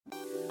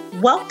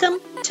Welcome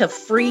to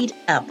Freed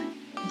Up.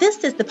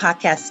 This is the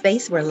podcast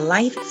space where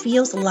life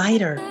feels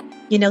lighter.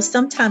 You know,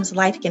 sometimes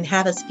life can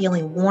have us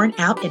feeling worn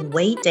out and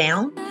weighed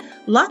down,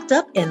 locked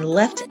up and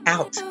left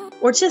out,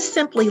 or just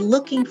simply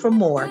looking for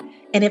more.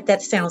 And if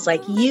that sounds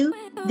like you,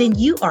 then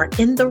you are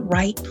in the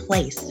right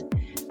place.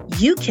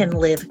 You can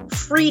live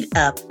freed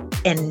up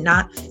and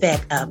not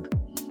fed up.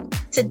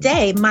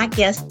 Today, my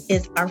guest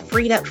is our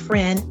freed up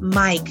friend,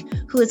 Mike,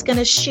 who is going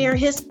to share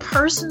his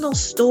personal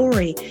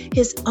story,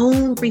 his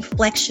own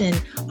reflection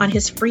on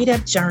his freed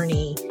up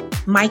journey.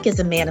 Mike is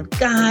a man of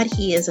God.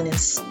 He is an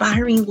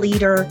inspiring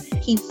leader.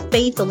 He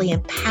faithfully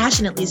and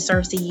passionately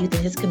serves the youth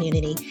in his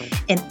community.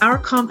 And our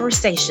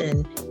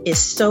conversation is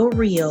so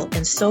real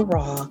and so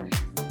raw.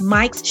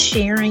 Mike's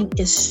sharing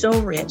is so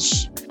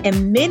rich,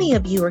 and many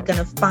of you are going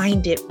to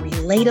find it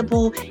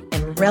relatable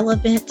and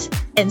relevant.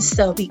 And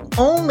so the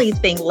only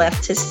thing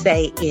left to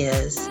say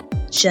is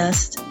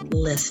just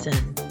listen.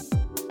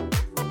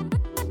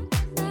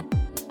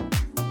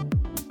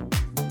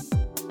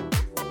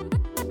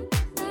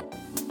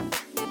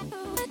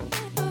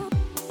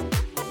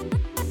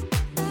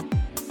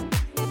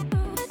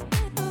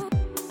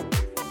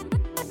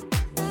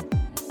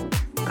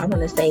 I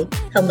want to say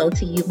hello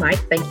to you, Mike.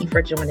 Thank you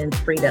for joining the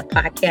Freed Up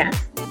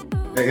podcast.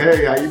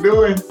 Hey, how you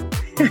doing?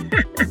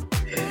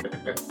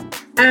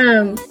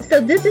 So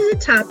this is a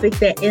topic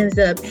that ends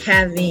up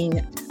having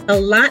a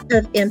lot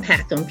of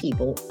impact on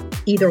people,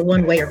 either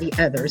one way or the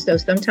other. So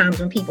sometimes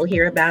when people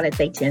hear about it,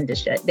 they tend to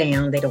shut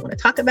down. They don't want to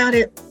talk about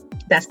it.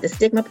 That's the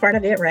stigma part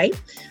of it, right?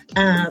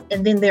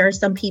 And then there are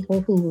some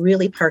people who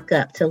really perk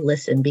up to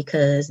listen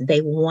because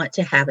they want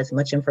to have as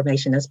much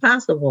information as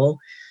possible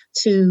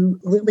to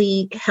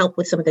really help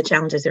with some of the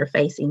challenges they're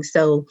facing.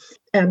 So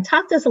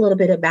talk to us a little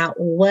bit about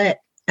what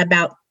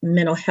about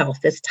mental health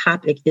this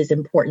topic is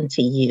important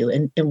to you,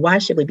 and why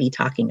should we be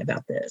talking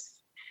about this?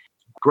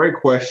 Great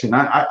question.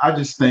 I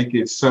just think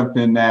it's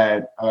something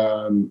that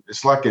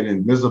it's like an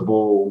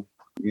invisible,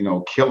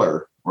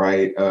 killer,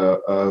 right?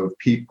 Of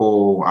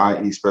people,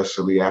 i.e.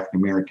 especially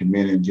African-American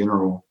men in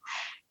general,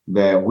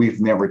 that we've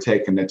never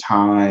taken the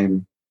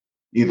time,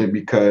 either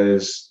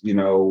because,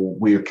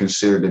 we are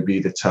considered to be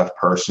the tough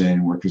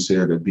person, we're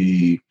considered to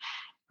be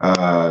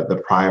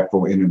the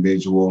prideful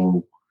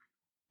individual,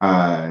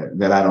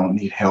 that I don't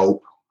need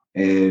help.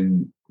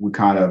 And we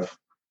kind of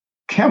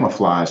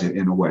camouflage it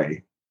in a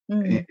way.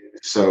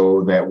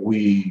 So that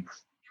we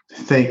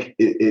think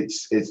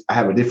it's I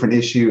have a different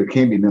issue. It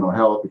can be mental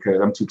health because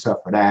I'm too tough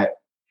for that.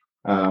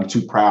 I'm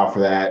too proud for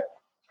that.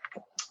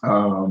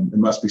 It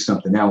must be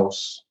something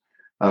else.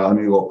 Let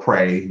me go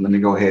pray. Let me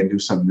go ahead and do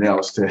something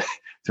else to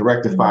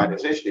rectify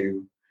this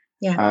issue.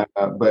 Yeah.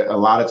 But a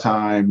lot of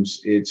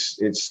times it's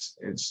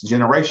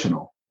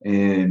generational.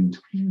 And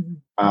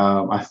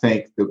I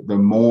think the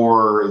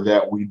more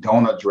that we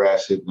don't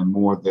address it, the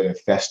more that it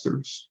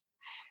festers.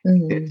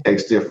 It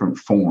takes different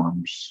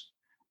forms,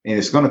 and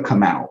it's going to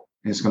come out.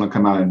 It's going to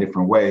come out in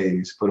different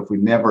ways. But if we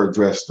never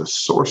address the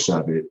source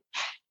of it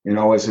and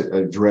always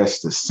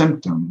address the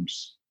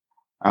symptoms,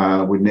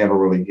 we never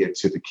really get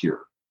to the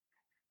cure.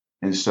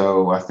 And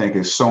so I think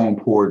it's so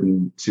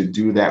important to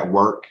do that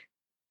work,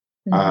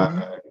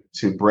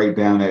 to break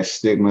down that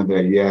stigma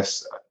that,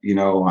 yes,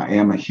 I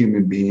am a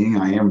human being.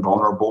 I am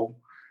vulnerable.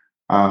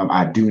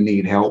 I do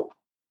need help,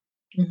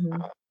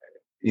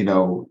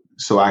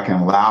 so I can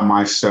allow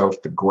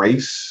myself the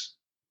grace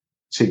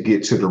to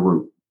get to the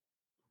root.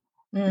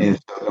 And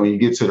so when you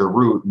get to the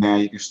root, now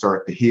you can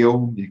start to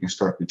heal. You can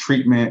start the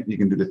treatment. You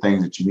can do the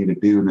things that you need to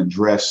do and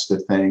address the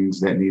things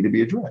that need to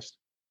be addressed.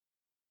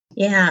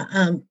 Yeah.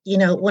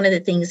 One of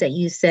the things that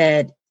you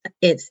said,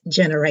 it's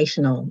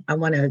generational. I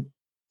want to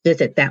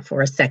visit that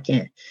for a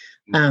second.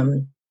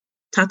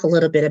 Talk a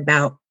little bit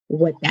about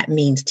what that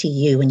means to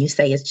you when you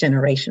say it's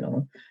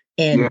generational,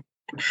 and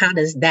how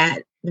does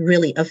that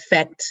really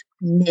affect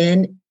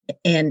men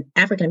and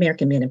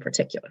African-American men in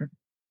particular?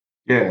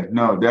 Yeah,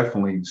 no,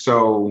 definitely.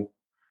 So,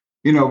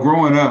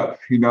 growing up,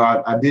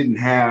 I didn't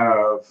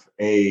have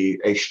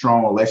a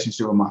strong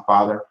relationship with my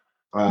father.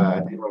 I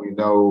didn't really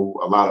know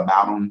a lot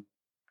about him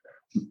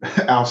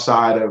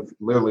outside of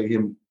literally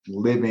him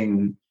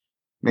living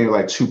maybe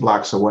like 2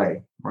 blocks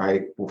away,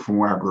 right, from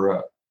where I grew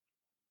up.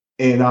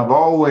 And I've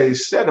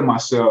always said to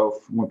myself,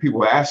 when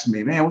people ask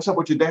me, man, what's up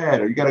with your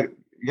dad? Or you got a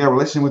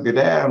relationship with your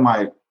dad? I'm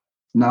like,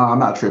 no, I'm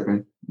not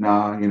tripping.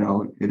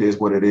 No, it is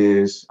what it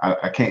is.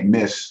 I can't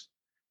miss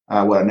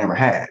what I never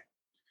had.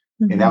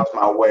 And that was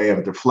my way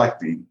of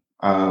deflecting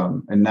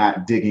and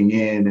not digging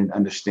in and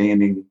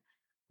understanding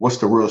what's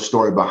the real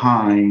story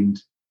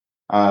behind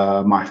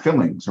my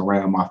feelings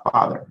around my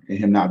father and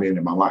him not being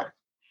in my life,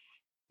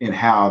 and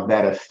how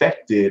that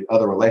affected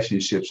other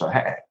relationships I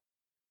had.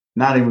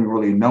 Not even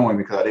really knowing,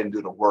 because I didn't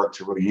do the work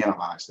to really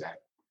analyze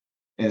that.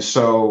 And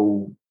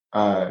so,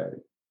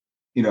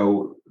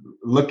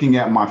 looking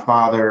at my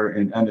father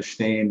and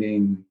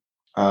understanding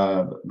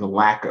the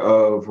lack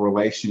of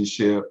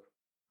relationship,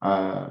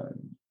 that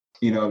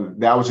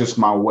was just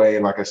my way,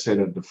 like I said,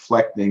 of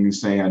deflecting and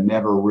saying I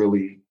never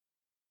really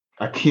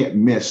I can't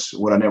miss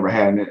what I never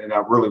had. And I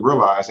really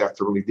realized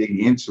after really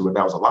digging into it,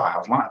 that was a lie. I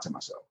was lying to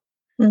myself.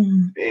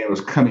 Mm-hmm. And it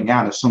was coming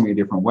out in so many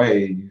different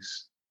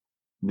ways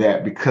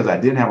that because I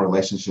didn't have a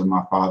relationship with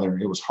my father,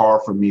 it was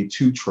hard for me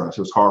to trust.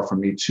 It was hard for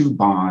me to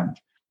bond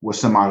with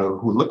somebody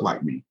who looked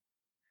like me.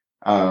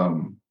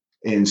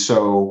 And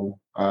so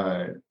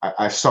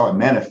I saw it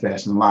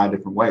manifest in a lot of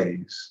different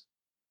ways.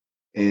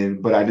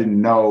 But I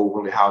didn't know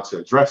really how to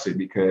address it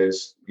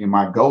because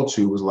my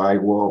go-to was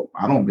like, well,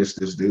 I don't miss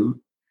this dude.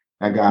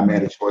 That guy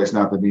made a choice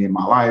not to be in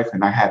my life.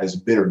 And I had this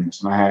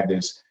bitterness and I had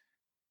this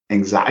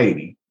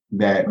anxiety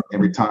that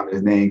every time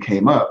his name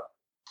came up,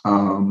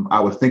 I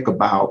would think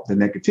about the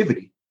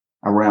negativity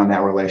around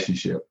that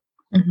relationship,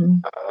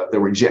 the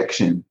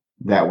rejection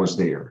that was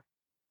there.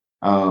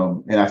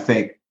 And I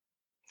think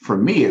for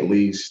me, at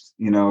least,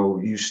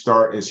 you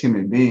start as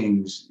human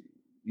beings,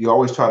 you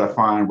always try to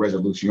find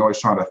resolution. You always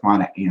try to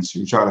find an answer.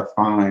 You try to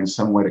find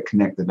some way to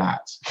connect the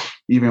dots,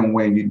 even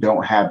when you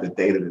don't have the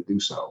data to do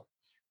so.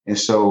 And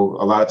so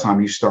a lot of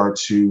time you start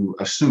to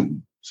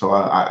assume. So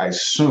I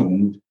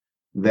assumed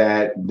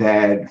that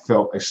dad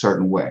felt a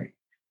certain way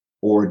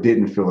or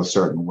didn't feel a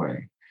certain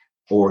way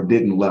or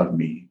didn't love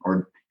me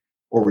or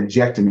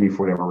rejected me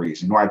for whatever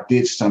reason, or I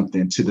did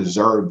something to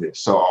deserve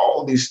this. So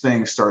all these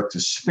things start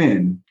to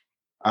spin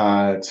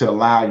to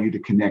allow you to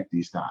connect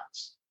these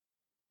dots.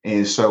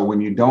 And so when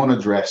you don't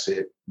address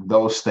it,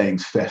 those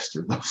things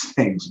fester, those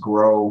things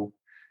grow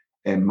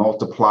and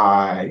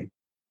multiply.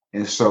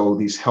 And so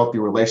these healthy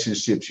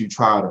relationships you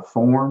try to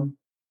form,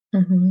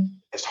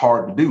 it's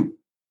hard to do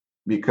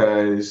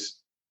because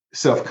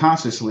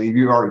self-consciously,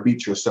 you already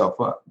beat yourself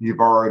up. You've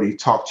already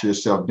talked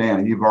yourself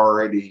down. You've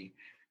already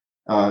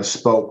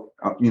spoke,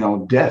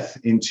 death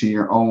into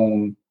your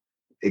own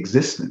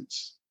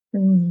existence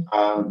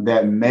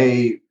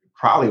that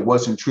probably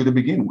wasn't true to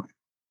begin with.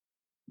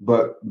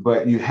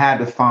 But you had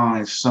to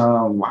find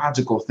some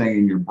logical thing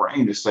in your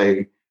brain to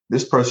say,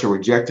 this person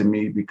rejected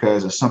me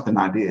because of something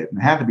I did. And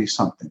it had to be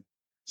something.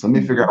 So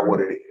let me figure out what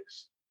it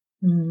is.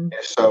 And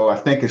so I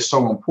think it's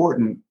so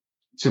important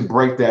to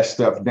break that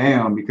stuff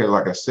down because,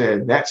 like I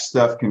said, that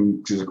stuff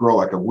can just grow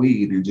like a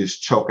weed and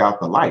just choke out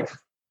the life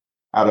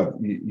out of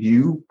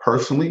you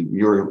personally,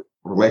 your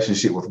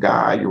relationship with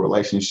God, your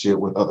relationship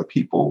with other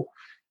people,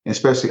 and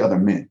especially other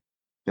men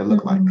that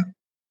look like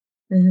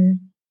that.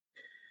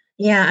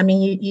 Yeah, I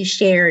mean, you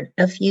shared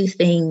a few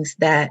things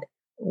that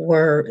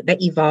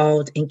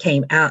evolved and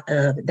came out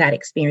of that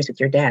experience with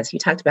your dad. So you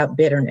talked about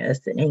bitterness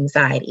and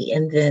anxiety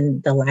and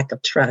then the lack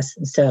of trust.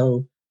 And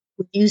so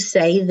would you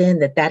say then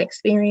that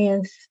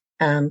experience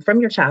from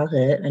your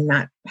childhood and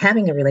not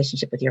having a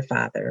relationship with your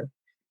father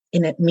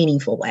in a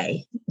meaningful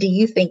way, do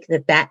you think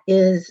that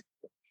is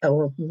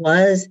or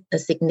was a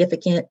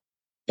significant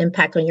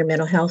impact on your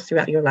mental health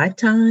throughout your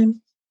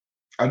lifetime?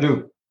 I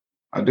do.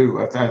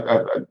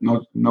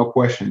 No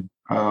question.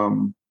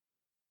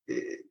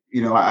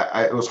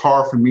 It was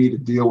hard for me to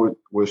deal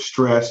with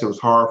stress. It was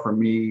hard for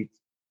me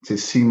to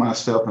see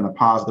myself in a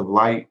positive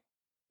light,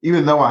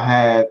 even though I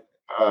had,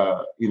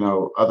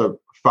 other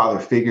father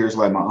figures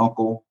like my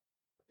uncle.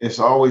 It's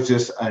always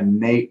just an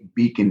innate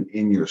beacon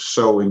in your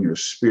soul, in your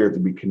spirit to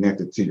be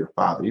connected to your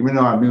father. Even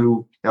though I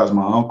knew that was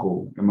my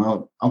uncle, and my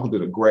uncle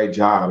did a great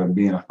job in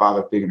being a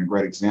father figure and a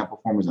great example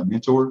for me as a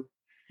mentor.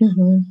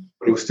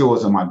 But it still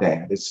wasn't my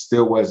dad. It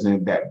still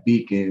wasn't that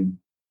beacon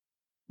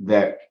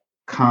that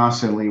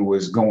constantly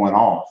was going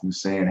off and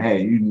saying,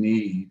 hey, you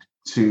need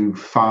to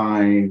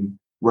find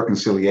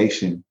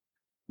reconciliation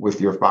with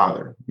your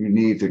father. You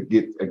need to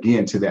get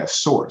again to that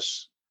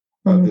source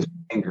of this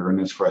anger and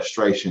this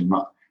frustration.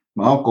 My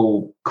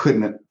uncle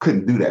couldn't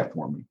do that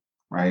for me,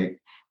 right?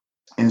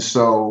 And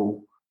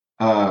so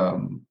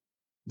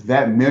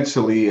that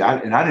mentally, I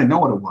didn't know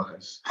what it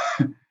was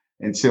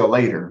until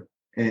later.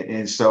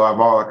 And so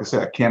like I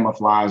said, I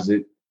camouflaged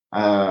it.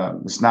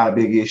 It's not a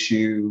big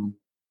issue.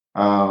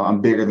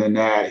 I'm bigger than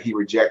that. He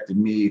rejected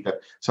me.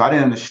 So I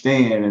didn't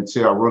understand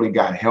until I really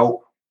got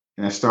help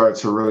and I started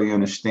to really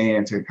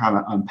understand to kind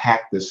of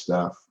unpack this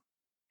stuff,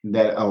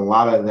 that a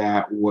lot of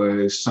that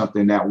was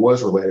something that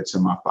was related to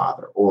my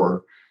father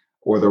or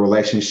the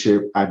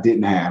relationship I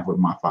didn't have with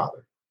my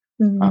father.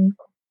 And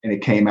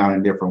it came out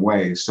in different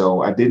ways.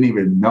 So I didn't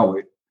even know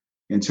it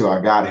until I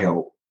got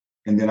help.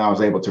 And then I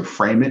was able to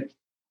frame it.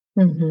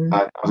 Once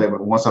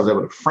I was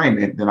able to frame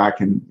it, then I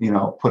can,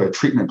 put a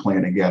treatment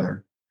plan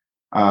together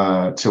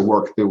to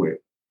work through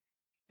it.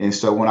 And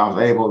so when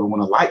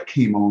the light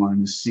came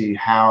on to see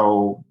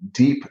how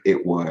deep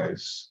it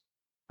was,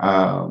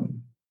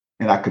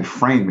 and I could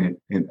frame it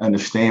and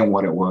understand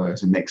what it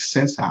was and make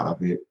sense out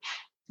of it,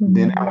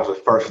 then that was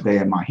the first day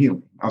of my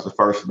healing. That was the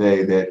first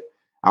day that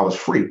I was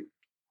free.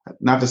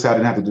 Not to say I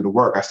didn't have to do the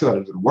work. I still had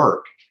to do the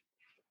work,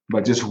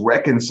 but just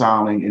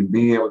reconciling and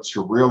being able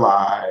to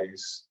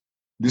realize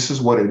this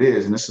is what it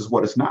is and this is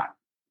what it's not.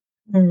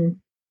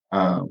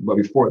 But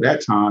before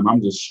that time,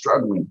 I'm just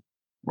struggling,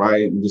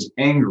 right? I'm just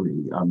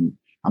angry. I'm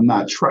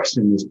not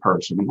trusting this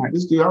person. I'm like,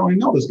 this dude, I don't even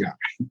know this guy.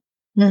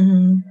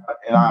 And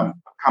I'm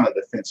kind of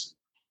defensive.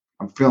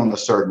 I'm feeling a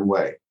certain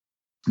way.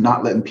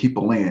 not letting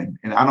people in.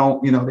 And I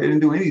don't, they didn't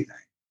do anything.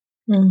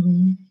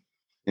 Mm-hmm.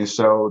 And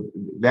so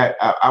that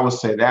I would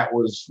say that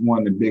was one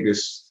of the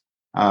biggest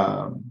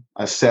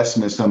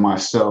assessments of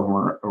myself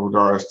in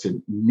regards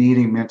to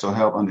needing mental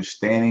health,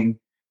 understanding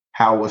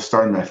how it was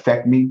starting to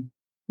affect me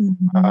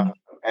Mm-hmm.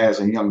 as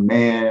a young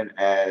man,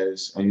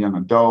 as a young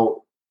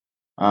adult,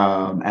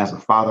 as a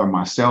father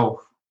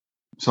myself.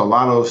 So a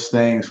lot of those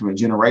things from a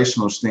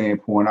generational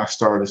standpoint, I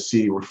started to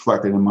see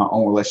reflected in my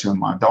own relationship with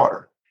my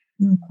daughter.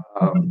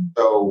 Mm-hmm.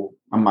 So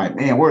I'm like,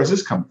 man, where is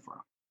this coming from?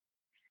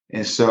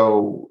 And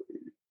so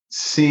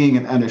seeing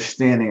and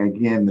understanding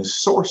again the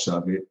source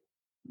of it,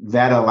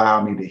 that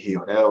allowed me to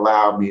heal. That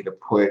allowed me to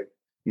put,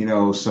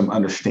 some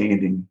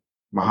understanding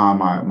behind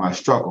my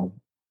struggle.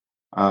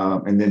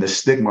 And then the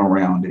stigma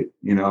around it,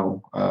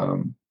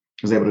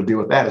 was able to deal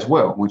with that as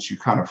well once you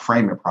kind of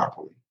frame it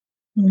properly.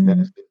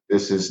 Mm-hmm.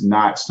 This is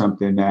not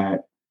something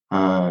that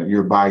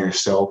you're by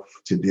yourself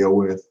to deal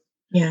with.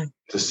 Yeah.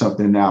 It's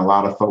something that a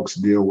lot of folks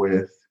deal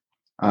with.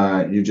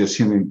 You're just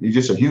human. You're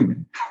just a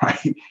human,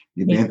 right?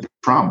 You've been through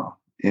trauma,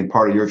 and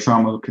part of your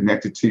trauma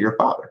connected to your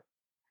father.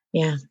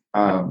 Yeah.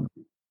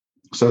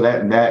 So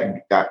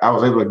that I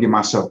was able to give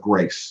myself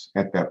grace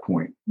at that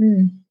point.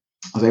 Mm.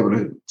 I was able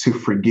to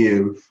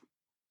forgive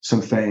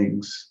some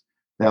things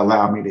that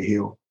allowed me to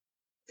heal.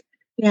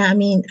 Yeah, I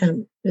mean,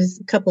 there's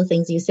a couple of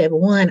things you said. But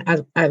one,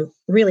 I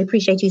really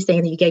appreciate you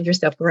saying that you gave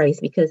yourself grace,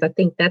 because I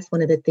think that's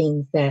one of the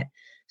things that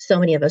so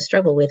many of us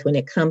struggle with when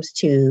it comes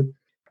to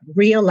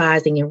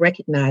realizing and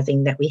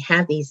recognizing that we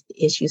have these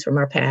issues from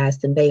our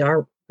past and they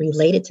are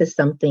related to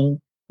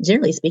something,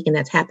 generally speaking,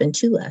 that's happened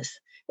to us.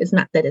 It's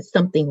not that it's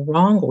something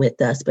wrong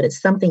with us, but it's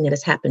something that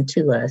has happened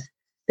to us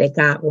that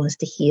God wants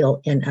to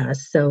heal in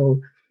us. So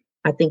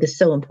I think it's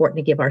so important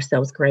to give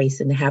ourselves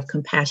grace and to have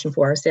compassion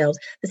for ourselves.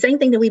 The same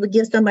thing that we would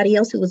give somebody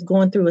else who was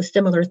going through a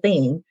similar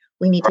thing,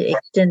 we need to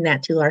extend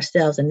that to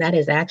ourselves. And that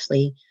is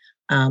actually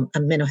a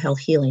mental health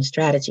healing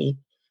strategy.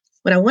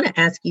 But I want to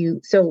ask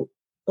you, so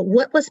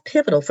what was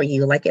pivotal for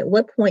you? Like, at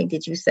what point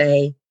did you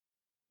say,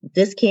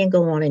 this can't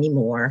go on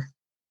anymore?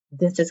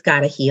 This has got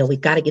to heal. We've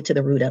got to get to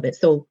the root of it.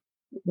 So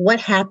what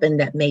happened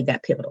that made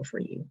that pivotal for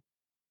you?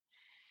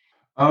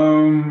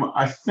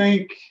 I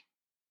think,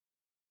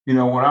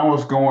 when I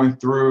was going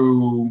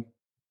through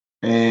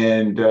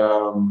and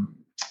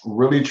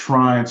really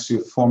trying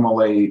to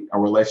formulate a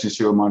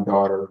relationship with my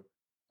daughter,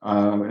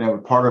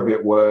 and part of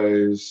it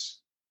was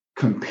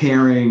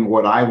comparing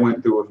what I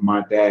went through with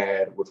my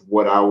dad with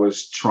what I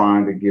was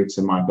trying to give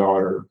to my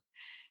daughter,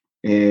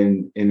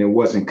 and it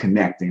wasn't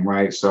connecting,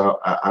 right? So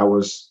I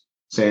was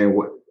saying,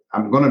 what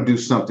I'm going to do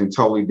something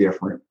totally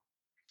different.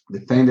 The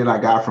thing that I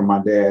got from my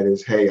dad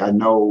is, hey, I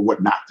know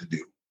what not to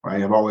do,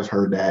 right? I've always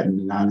heard that,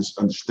 and I just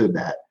understood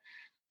that.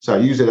 So I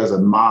use it as a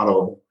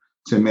model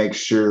to make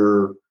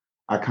sure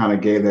I kind of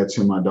gave that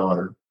to my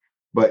daughter.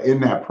 But in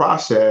that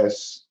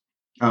process,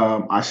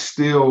 I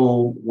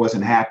still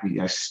wasn't happy.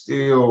 I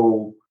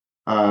still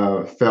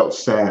felt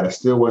sad. I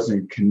still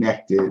wasn't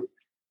connected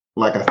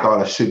like I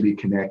thought I should be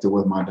connected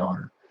with my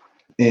daughter.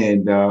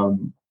 And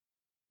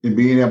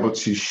being able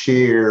to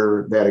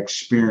share that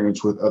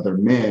experience with other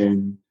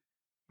men,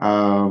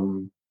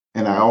 and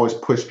I always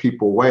push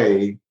people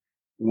away.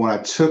 When I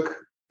took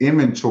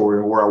inventory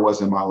of where I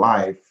was in my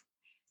life,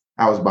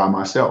 I was by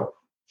myself.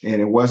 And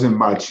it wasn't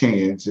by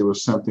chance. It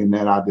was something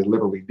that I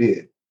deliberately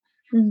did.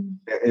 Mm.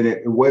 And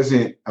it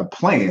wasn't a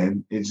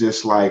plan. It's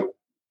just like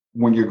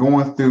when you're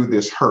going through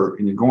this hurt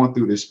and you're going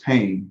through this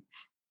pain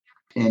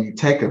and you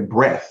take a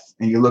breath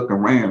and you look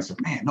around and say,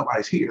 man,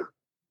 nobody's here.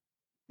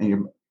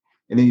 And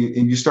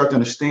you start to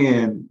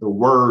understand the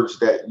words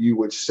that you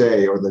would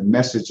say or the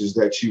messages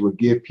that you would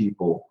give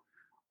people,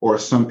 or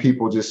some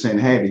people just saying,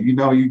 hey, do you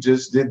know you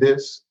just did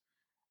this?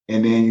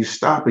 And then you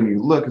stop and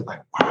you look, it's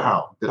like,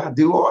 wow, did I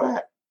do all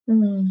that?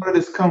 Mm. Where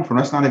did this come from?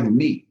 That's not even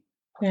me.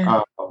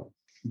 Yeah.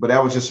 But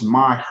that was just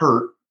my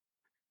hurt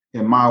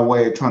and my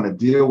way of trying to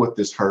deal with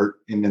this hurt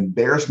and the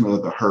embarrassment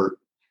of the hurt,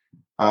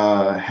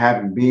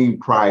 being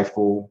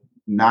prideful,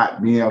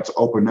 not being able to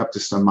open up to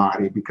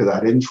somebody because I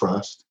didn't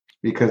trust,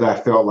 because I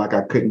felt like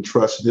I couldn't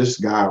trust this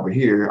guy over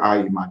here,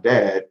 i.e. my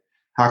dad.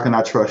 How can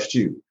I trust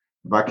you?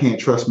 If I can't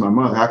trust my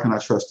mother, how can I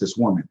trust this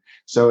woman?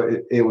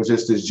 So it was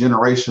just this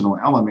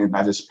generational element.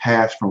 I just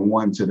passed from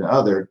one to the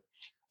other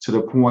to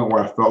the point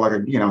where I felt like,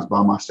 again, I was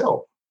by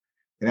myself.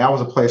 And that was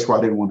a place where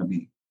I didn't want to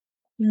be.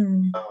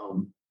 Mm.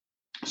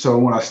 So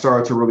when I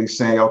started to really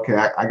say, okay,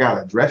 I got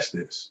to address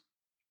this.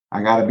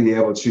 I got to be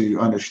able to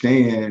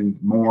understand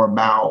more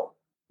about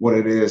what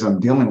it is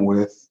I'm dealing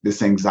with,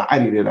 this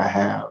anxiety that I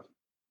have,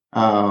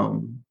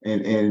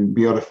 and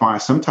be able to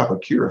find some type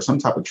of cure, some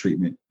type of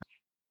treatment.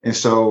 And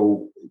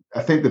so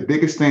I think the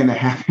biggest thing that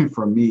happened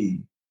for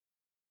me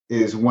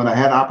is when I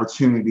had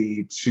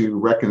opportunity to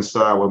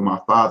reconcile with my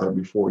father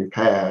before he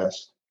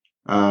passed,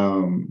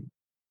 I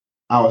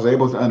was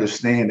able to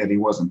understand that he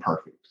wasn't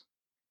perfect.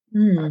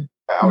 Mm.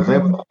 I was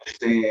able to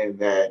understand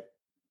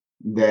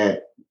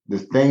that the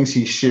things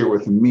he shared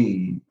with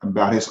me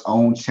about his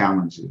own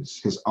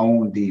challenges, his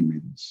own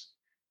demons,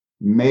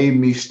 made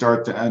me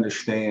start to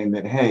understand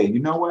that, hey, you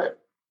know what?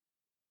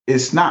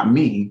 it's not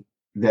me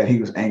that he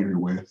was angry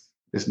with.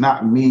 It's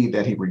not me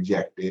that he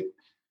rejected.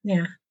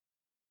 Yeah.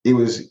 He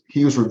was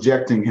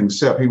rejecting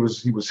himself. He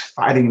was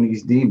fighting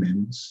these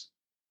demons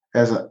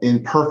as an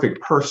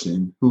imperfect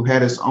person who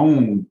had his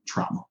own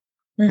trauma,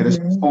 had his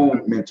Mm-hmm.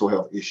 own mental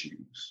health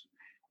issues.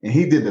 And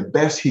he did the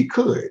best he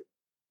could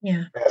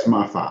Yeah. as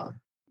my father,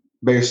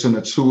 based on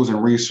the tools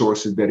and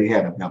resources that he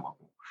had available.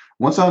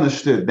 Once I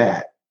understood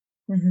that,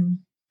 Mm-hmm.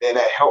 then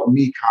that helped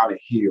me kind of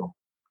heal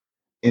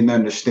and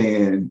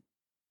understand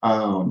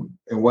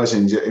it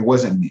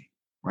wasn't me,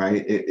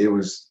 right? It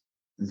was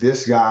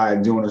this guy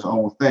doing his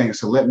own thing.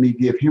 So let me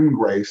give him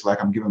grace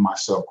like I'm giving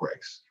myself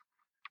grace,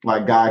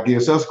 like God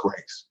gives us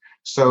grace.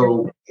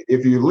 So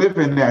if you live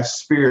in that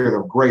spirit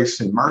of grace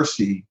and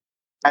mercy,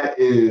 that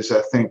is,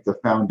 I think, the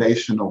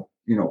foundational,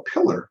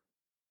 pillar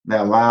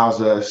that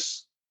allows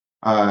us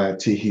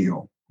to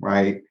heal,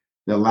 right?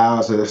 That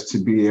allows us to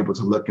be able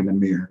to look in the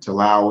mirror, to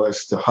allow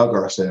us to hug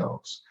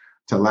ourselves,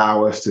 to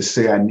allow us to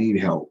say, I need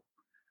help,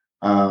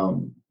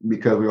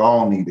 because we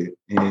all need it.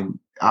 And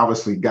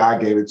obviously,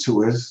 God gave it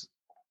to us.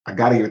 I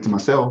got to give it to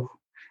myself.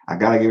 I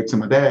got to give it to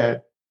my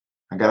dad.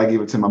 I got to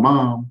give it to my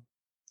mom.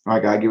 I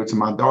got to give it to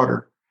my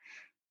daughter.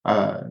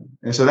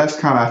 And so that's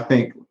kind of, I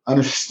think,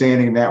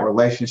 understanding that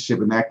relationship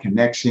and that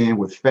connection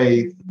with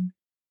faith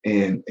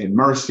and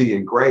mercy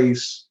and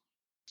grace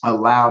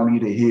allowed me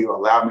to heal,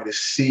 allowed me to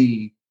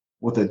see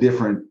with a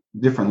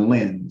different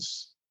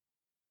lens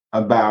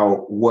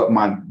about what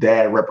my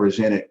dad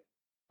represented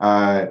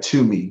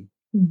to me,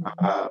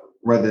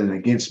 rather than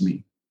against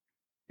me.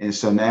 And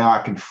so now I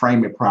can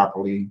frame it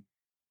properly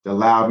to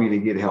allow me to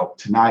get help,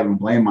 to not even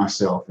blame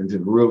myself, and to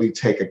really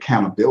take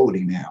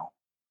accountability now,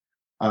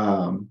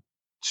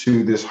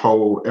 to this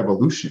whole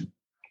evolution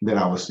that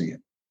I was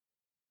seeing.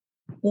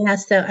 Yeah.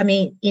 So, I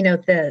mean,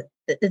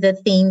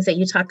 the themes that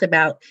you talked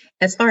about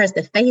as far as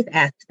the faith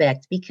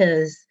aspect,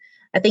 because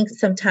I think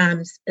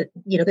sometimes,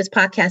 this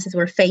podcast is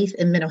where faith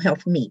and mental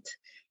health meet.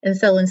 And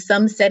so in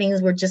some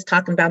settings, we're just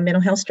talking about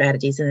mental health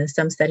strategies. And in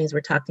some settings,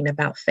 we're talking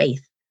about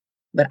faith.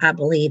 But I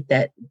believe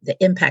that the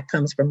impact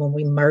comes from when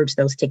we merge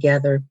those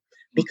together,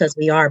 because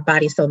we are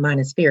body, soul, mind,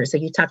 and spirit. So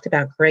you talked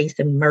about grace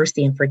and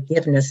mercy and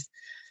forgiveness,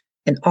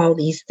 and all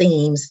these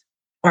themes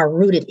are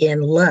rooted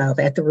in love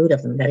at the root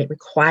of them, that it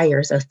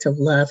requires us to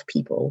love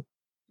people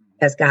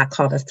as God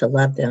called us to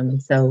love them.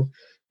 And so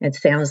it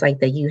sounds like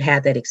that you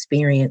had that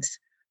experience,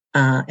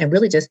 and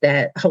really just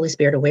that Holy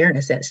Spirit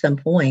awareness at some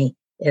point.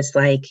 It's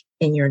like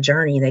in your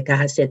journey that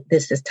God said,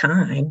 this is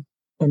time.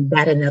 And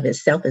that in of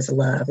itself is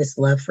love. It's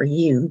love for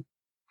you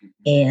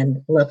and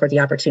love for the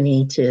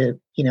opportunity to,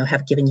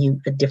 have given you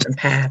a different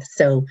path.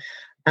 So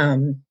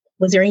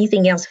was there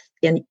anything else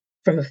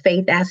from a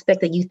faith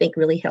aspect that you think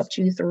really helped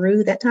you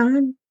through that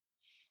time?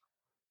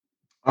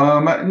 No,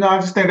 I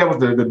just think that was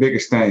the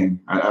biggest thing.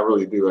 I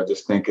really do. I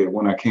just think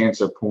when I came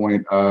to a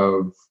point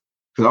of,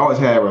 because I always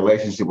had a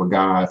relationship with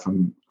God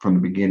from the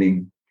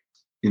beginning,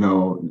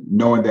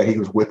 knowing that he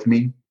was with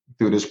me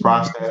through this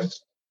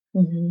process,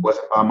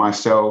 wasn't by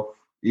myself,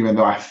 even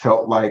though I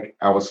felt like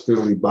I was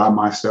physically by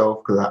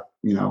myself because I,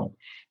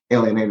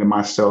 alienated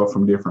myself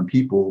from different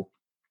people.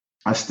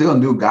 I still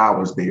knew God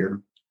was there.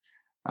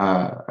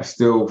 I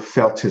still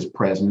felt his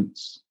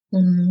presence.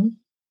 Mm-hmm.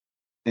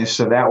 And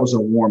so that was a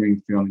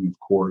warming feeling, of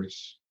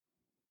course.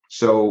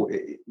 So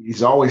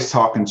he's always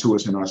talking to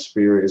us in our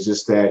spirit. It's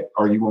just that,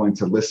 are you willing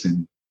to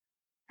listen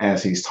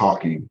as he's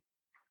talking?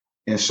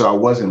 And so I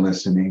wasn't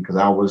listening because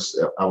I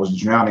was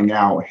drowning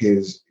out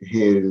his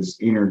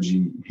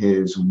energy,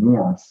 his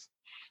warmth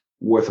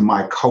with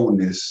my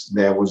coldness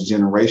that was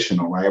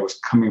generational, right? It was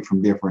coming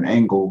from different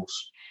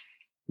angles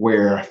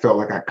where I felt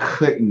like I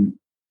couldn't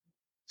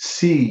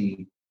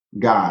see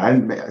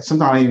God.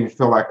 Sometimes I even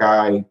feel like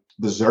I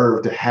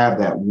deserved to have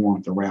that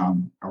warmth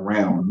around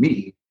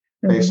me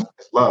based on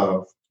his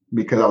love,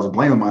 because I was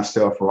blaming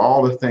myself for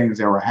all the things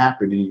that were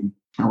happening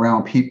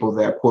around people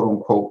that, quote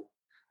unquote,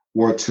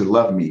 were to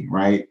love me,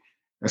 right?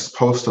 They're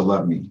supposed to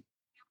love me.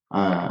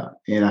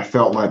 And I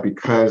felt like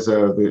because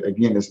of,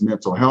 this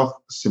mental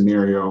health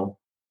scenario,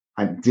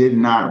 I did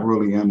not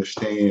really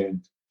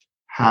understand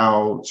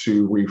how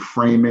to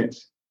reframe it.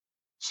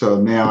 So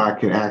now I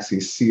can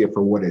actually see it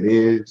for what it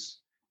is,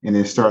 and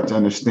then start to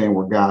understand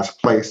where God's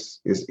place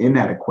is in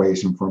that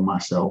equation for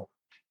myself.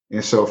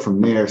 And so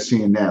from there,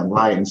 seeing that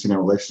light and seeing that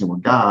relationship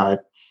with God,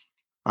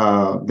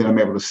 then I'm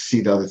able to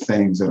see the other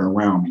things that are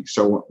around me.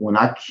 So when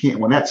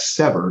that's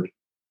severed,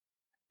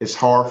 it's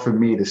hard for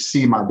me to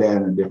see my dad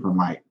in a different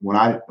light. When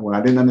I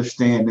didn't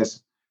understand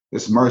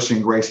this mercy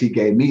and grace he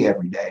gave me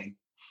every day,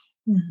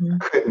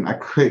 I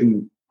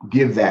couldn't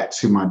give that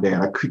to my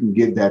dad. I couldn't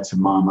give that to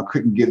mom. I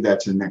couldn't give that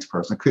to the next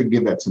person. I couldn't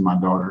give that to my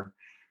daughter.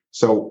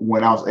 So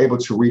when I was able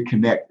to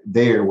reconnect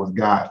there with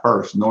God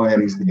first, knowing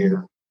that he's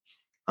there,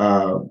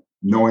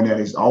 knowing that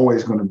he's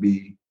always going to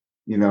be,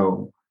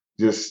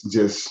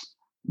 just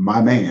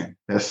my man.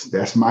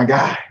 That's my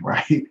guy,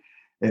 right?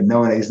 And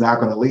knowing that he's not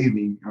going to leave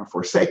me or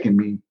forsaken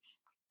me,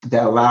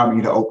 that allowed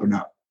me to open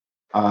up,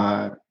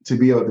 to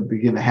be able to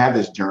begin to have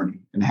this journey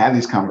and have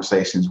these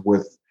conversations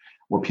with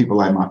people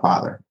like my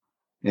father.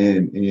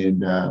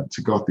 and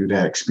to go through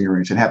that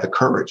experience and have the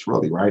courage,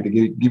 really, right, to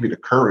give you the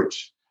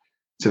courage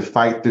to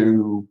fight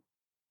through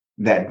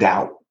that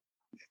doubt,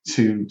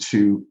 to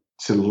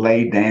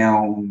lay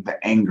down the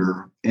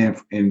anger and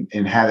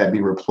have that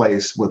be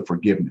replaced with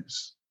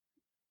forgiveness.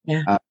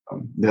 Yeah.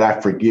 That I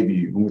forgive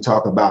you. When we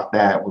talk about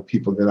that with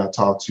people that I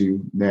talk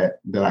to, that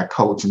I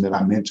coach and that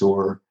I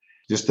mentor,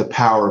 just the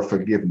power of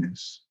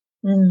forgiveness.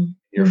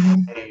 You're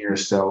freeing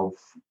yourself,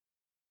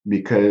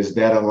 because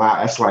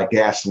that's like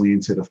gasoline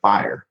to the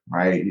fire,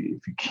 right?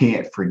 If you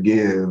can't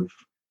forgive,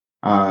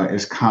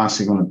 it's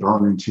constantly going to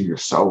burn into your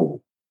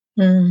soul,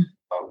 and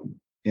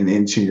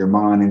into your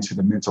mind, into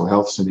the mental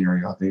health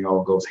scenario. I think it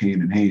all goes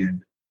hand in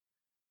hand,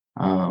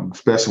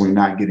 especially when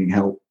you're not getting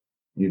help.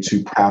 You're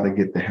too proud to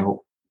get the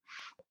help.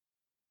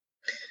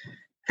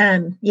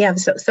 Yeah,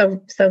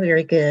 so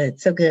very good.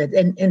 So good.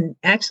 And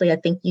actually, I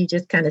think you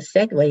just kind of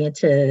segue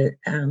into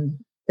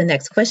the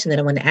next question that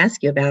I want to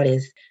ask you about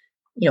is,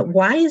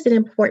 why is it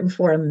important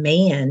for a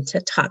man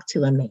to talk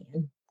to a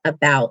man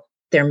about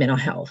their mental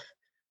health?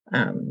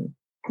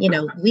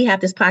 We have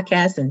this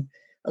podcast and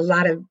a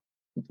lot of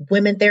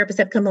women therapists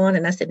have come on,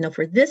 and I said, no,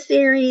 for this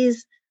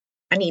series,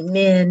 I need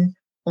men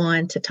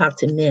on to talk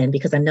to men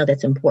because I know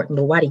that's important.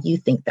 But why do you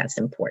think that's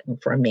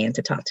important for a man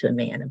to talk to a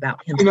man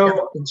about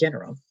himself in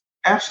general?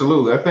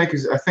 Absolutely. I think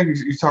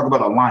you talk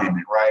about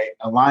alignment, right?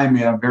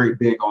 Alignment, I'm very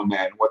big on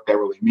that and what that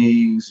really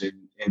means,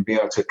 and be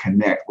able to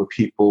connect with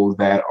people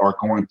that are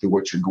going through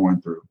what you're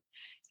going through.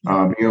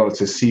 Be able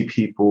to see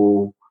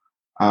people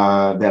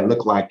that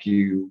look like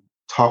you,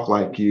 talk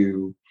like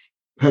you,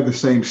 have the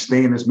same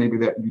standards maybe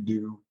that you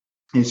do.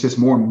 It's just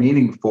more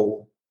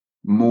meaningful,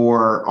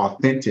 more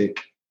authentic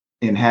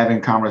in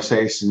having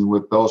conversations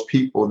with those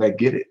people that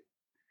get it.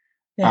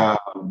 Yeah.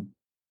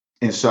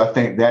 And so I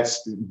think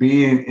that's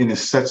being in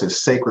such a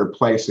sacred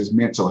place as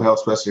mental health,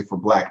 especially for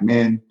Black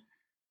men.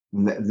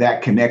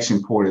 That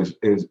connection point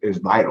is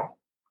vital.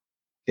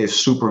 It's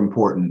super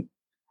important,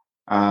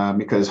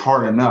 because it's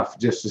hard enough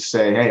just to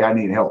say, "Hey, I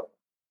need help."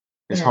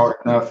 It's hard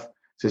enough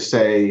to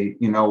say,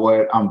 "You know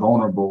what? I'm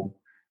vulnerable.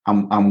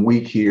 I'm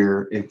weak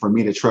here," and for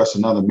me to trust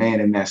another man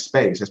in that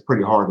space, it's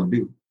pretty hard to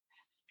do.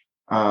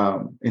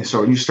 And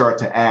so you start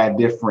to add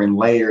different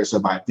layers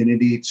of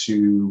identity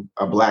to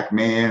a Black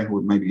man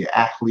who may be an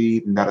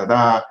athlete and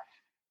the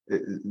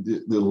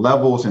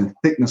levels and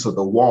thickness of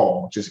the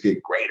wall just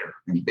get greater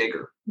and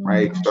bigger,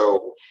 right?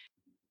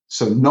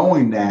 So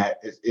knowing that,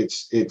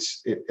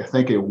 I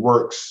think it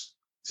works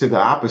to the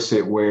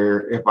opposite,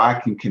 where if I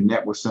can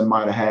connect with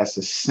somebody that has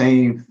the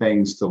same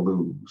things to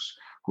lose,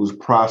 who's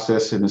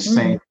processing the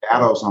same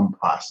battles I'm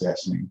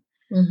processing,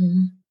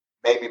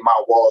 maybe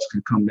my walls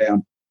can come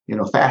down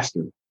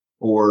faster,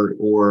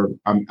 or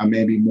I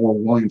may be more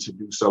willing to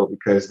do so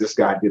because this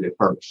guy did it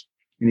first,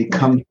 and he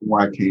comes from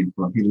where I came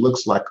from. He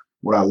looks like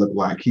what I look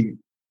like.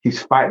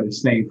 He's fighting the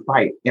same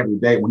fight every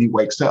day when he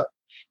wakes up.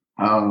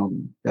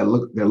 That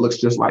looks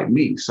just like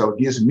me. So it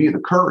gives me the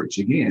courage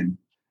again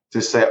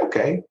to say,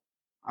 okay,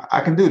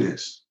 I can do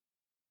this,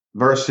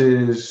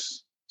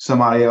 versus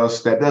somebody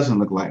else that doesn't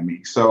look like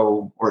me.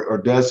 So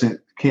or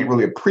can't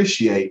really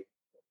appreciate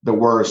the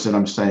words that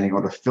I'm saying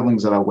or the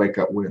feelings that I wake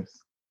up with.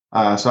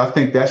 So I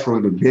think that's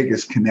really the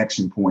biggest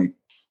connection point,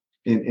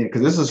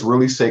 because this is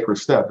really sacred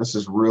stuff. This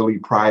is really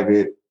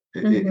private.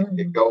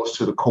 It goes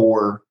to the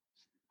core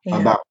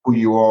about who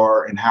you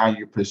are and how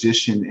you're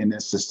positioned in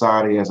this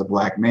society as a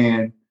Black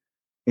man,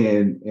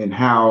 and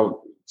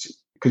how,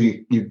 because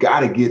you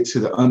got to get to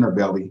the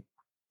underbelly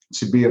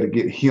to be able to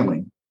get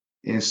healing.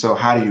 And so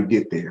how do you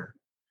get there?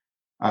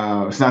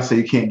 It's not to say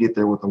you can't get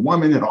there with a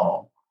woman at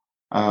all.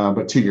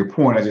 But to your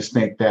point, I just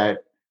think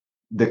that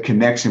the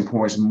connection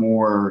point is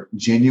more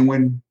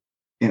genuine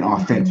and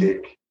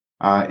authentic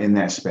in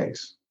that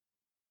space.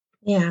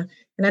 Yeah.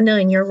 And I know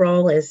in your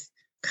role as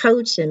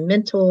coach and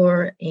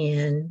mentor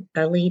and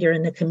a leader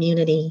in the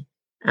community,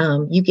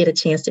 you get a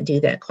chance to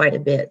do that quite a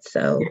bit.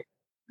 So,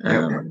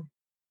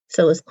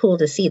 so it's cool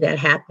to see that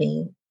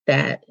happening,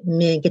 that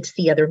men get to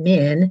see other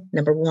men,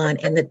 number one,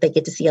 and that they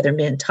get to see other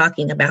men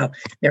talking about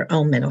their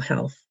own mental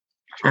health.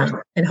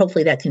 And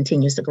hopefully that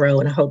continues to grow.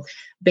 And I hope,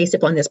 based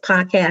upon this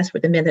podcast, for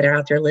the men that are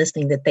out there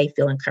listening, that they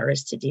feel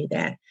encouraged to do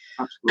that.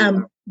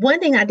 One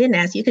thing I didn't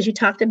ask you, because you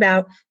talked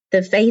about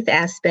the faith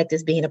aspect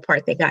as being a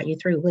part that got you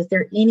through. Was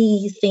there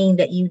anything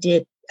that you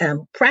did,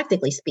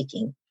 practically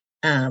speaking?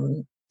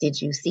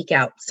 Did you seek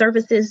out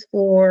services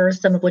for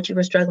some of what you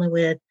were struggling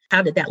with?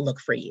 How did that look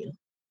for you?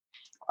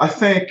 I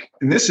think,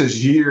 and this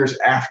is years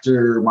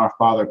after my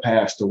father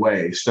passed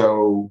away.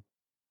 So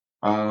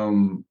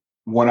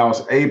when I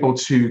was able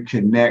to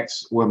connect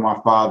with my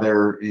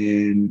father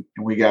and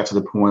we got to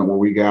the point where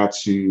we got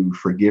to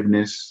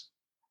forgiveness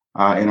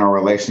in our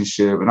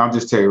relationship, and I'll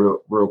just tell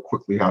you real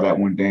quickly how that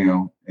went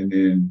down, and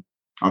then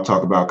I'll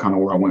talk about kind of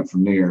where I went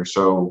from there.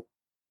 So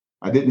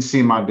I didn't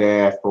see my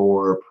dad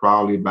for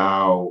probably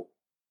about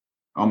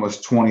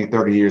almost 20,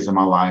 30 years of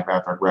my life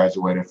after I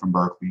graduated from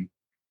Berkeley.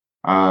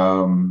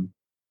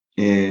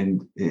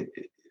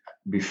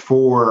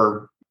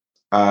 Before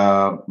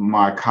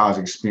my college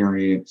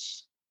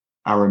experience,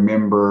 I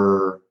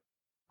remember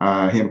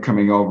him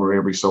coming over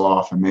every so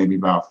often, maybe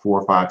about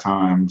 4 or 5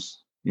 times,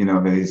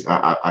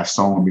 that I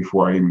saw him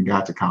before I even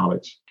got to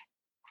college.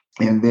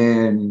 And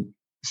then,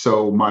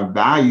 so my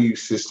value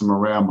system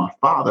around my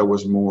father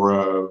was more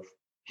of,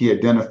 he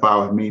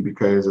identified with me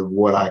because of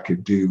what I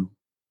could do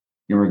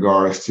in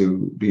regards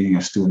to being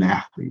a student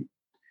athlete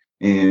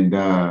and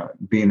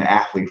being an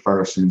athlete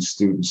first and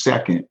student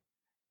second.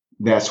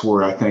 That's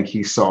where I think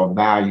he saw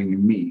value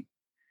in me.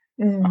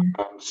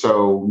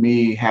 So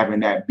me having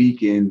that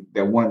beacon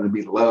that wanted to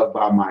be loved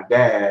by my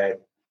dad,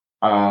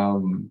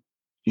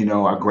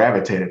 I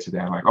gravitated to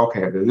that. Like,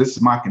 okay, this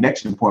is my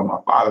connection point with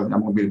my father. I'm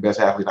going to be the best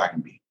athlete I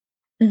can be.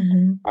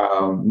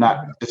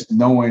 Not just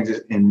knowing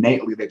just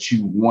innately that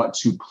you want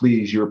to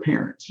please your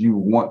parents. You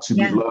want to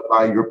be loved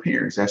by your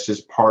parents. That's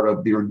just part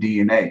of their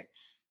DNA.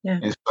 Yeah.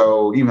 And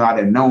so even though I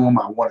didn't know him,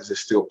 I wanted to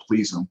still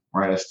please him,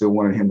 right? I still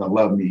wanted him to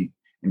love me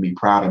and be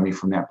proud of me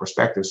from that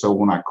perspective. So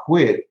when I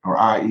quit, or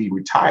i.e.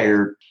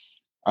 retired,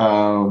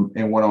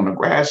 and went on to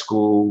grad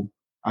school,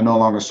 I no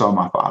longer saw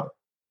my father.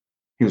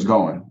 He was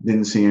gone.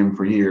 Didn't see him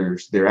for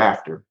years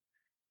thereafter.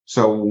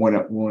 So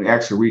when we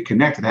actually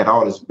reconnected, I had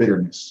all this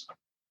bitterness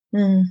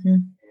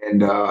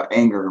and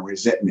anger and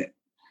resentment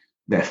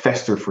that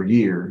festered for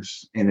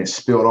years. And it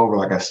spilled over,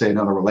 like I said, in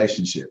other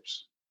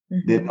relationships.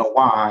 Didn't know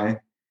why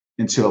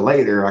until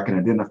later. I can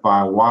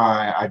identify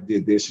why I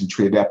did this and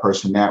treated that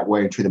person that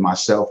way and treated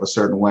myself a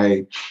certain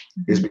way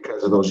is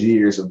because of those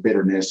years of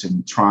bitterness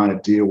and trying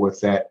to deal with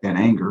that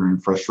anger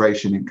and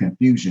frustration and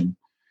confusion.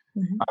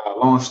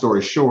 Long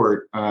story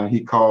short,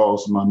 he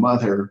calls my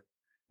mother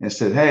and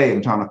said, "Hey,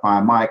 I'm trying to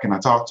find Mike." And I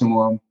talked to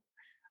him.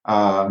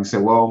 He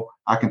said, "Well,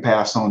 I can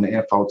pass on the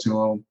info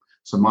to him."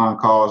 So mom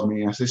calls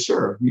me. I said,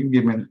 "Sure, you can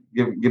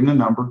give him the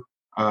number."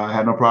 I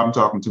had no problem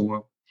talking to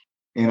him.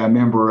 And I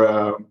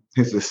remember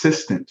his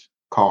assistant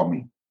called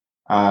me,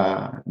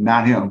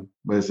 not him,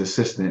 but his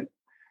assistant.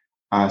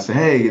 I said,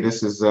 "Hey,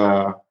 this is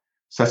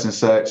such and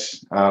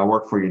such,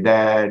 work for your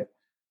dad,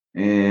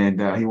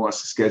 and he wants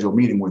to schedule a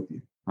meeting with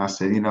you." I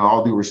said,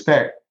 all due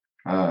respect,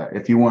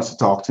 if he wants to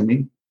talk to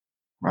me,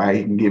 right,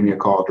 he can give me a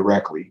call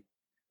directly.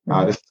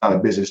 This is not a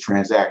business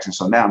transaction.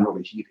 So now I'm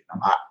really heated.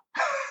 I'm hot.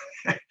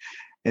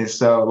 And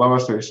so long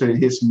story short, he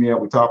hits me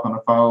up. We talk on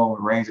the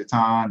phone, arrange a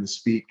time to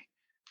speak.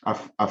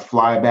 I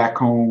fly back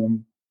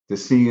home to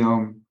see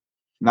him,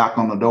 knock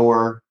on the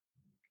door,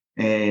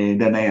 and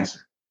doesn't answer.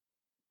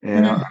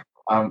 And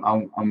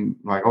I'm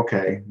like,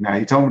 okay, now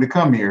he told me to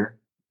come here,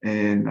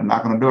 and I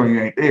knock on the door, you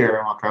ain't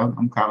there. I'm kind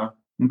of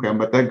okay. I'm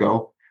let that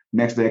go.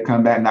 Next day,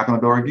 come back, knock on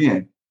the door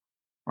again.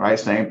 Right,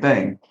 same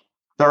thing.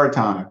 Third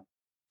time,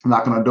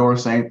 knock on the door,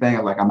 same thing.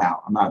 I'm like, I'm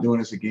out. I'm not doing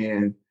this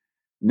again.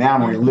 Now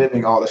I'm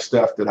reliving all the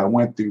stuff that I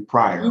went through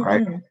prior,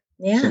 right?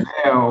 Yeah. So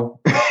now,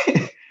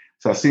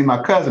 so I see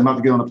my cousin, I'm about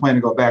to get on the plane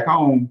to go back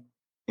home.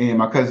 And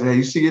my cousin, "Hey,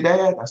 you see your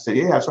dad?" I said,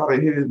 "Yeah, I tried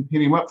to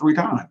hit him up 3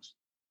 times.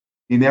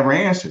 He never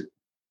answered."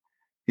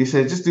 He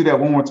said, "Just do that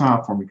one more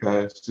time for me,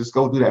 cuz. Just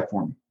go do that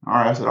for me." All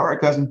right. I said, "All right,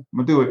 cousin, I'm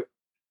going to do it."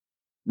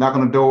 Knock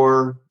on the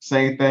door,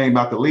 same thing,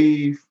 about to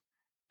leave.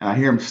 And I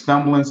hear him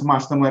stumbling,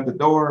 somebody stumbling at the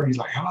door. He's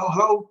like, "Hello,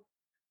 hello."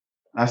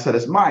 I said,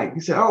 "It's Mike." He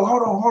said, "Oh,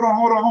 hold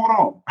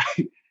on."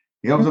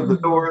 He opens up the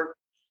door.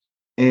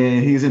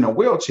 And he's in a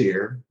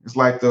wheelchair. It's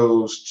like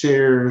those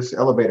chairs,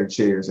 elevator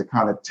chairs that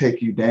kind of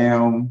take you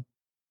down,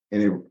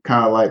 and it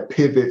kind of like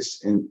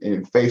pivots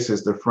and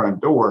faces the front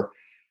door.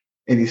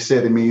 And he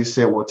said to me,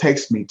 "Well, it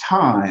takes me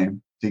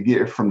time to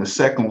get from the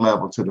second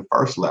level to the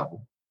first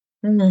level."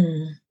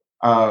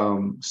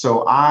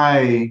 So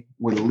I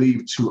would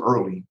leave too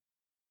early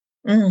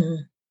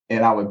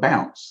and I would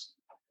bounce.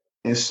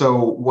 And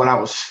so what I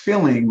was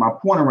feeling, my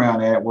point around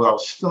that, I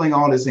was feeling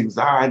all this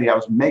anxiety. I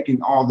was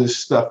making all this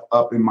stuff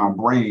up in my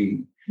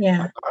brain.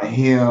 Yeah.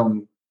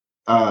 Him,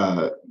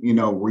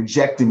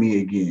 rejecting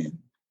me again.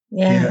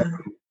 Yeah.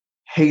 Him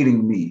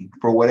hating me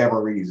for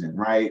whatever reason.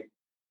 Right.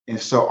 And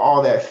so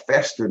all that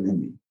festered in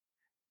me.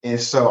 And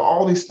so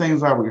all these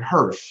things I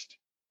rehearsed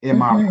in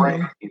my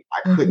brain,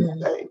 I couldn't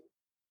say.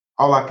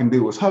 All I can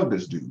do was hug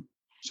this dude.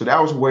 So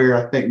that was where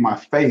I think my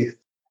faith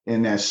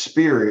in that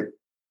spirit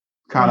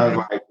kind of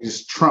like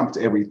just trumped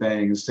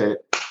everything and said,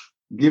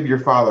 "Give your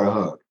father a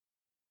hug,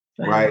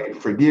 right?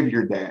 Forgive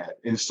your dad."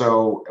 And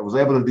so I was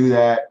able to do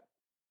that.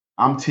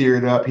 I'm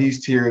teared up.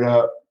 He's teared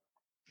up.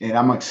 And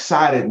I'm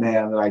excited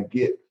now that I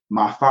get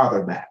my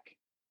father back.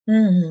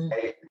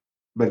 Right?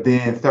 But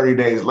then 30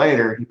 days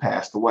later, he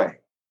passed away.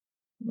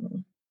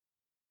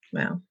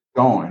 Wow.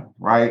 Gone,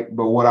 right?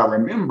 But what I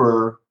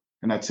remember,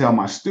 and I tell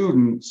my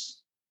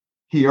students,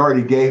 he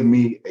already gave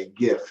me a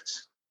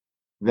gift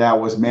that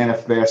was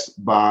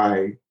manifest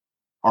by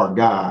our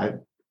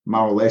God,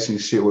 my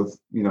relationship with,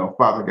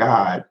 Father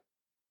God,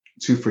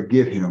 to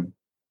forgive him.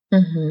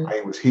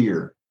 I was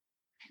here.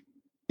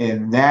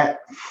 And that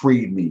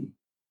freed me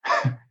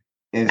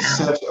in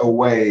such a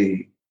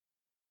way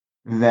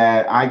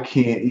that I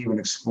can't even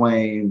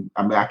explain.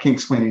 I mean, I can't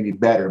explain any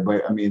better,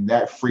 but I mean,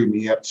 that freed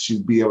me up to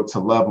be able to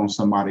love on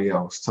somebody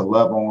else, to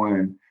love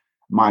on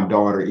my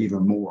daughter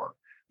even more,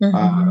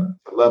 to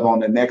love on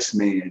the next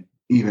man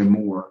even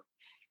more.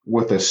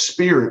 with a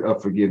spirit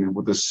of forgiving,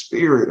 with a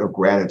spirit of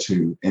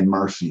gratitude and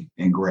mercy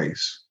and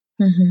grace.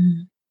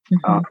 Mm-hmm.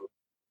 Mm-hmm.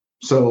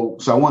 So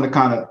I want to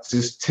kind of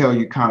just tell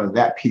you kind of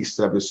that piece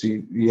of it, so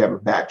you have a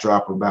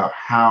backdrop about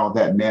how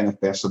that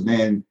manifests. So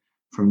then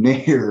from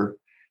there,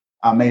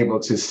 I'm able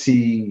to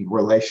see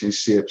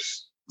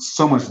relationships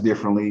so much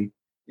differently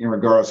in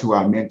regards to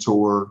our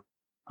mentor,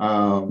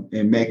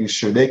 and making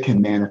sure they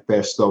can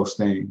manifest those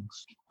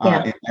things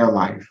in their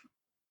life,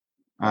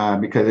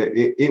 because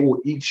it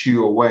will eat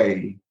you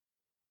away.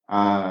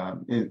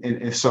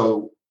 And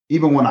so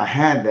even when I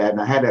had that and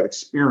I had that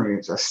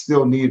experience, I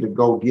still needed to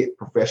go get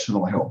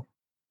professional help,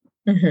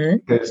 Mm-hmm.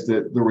 because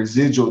the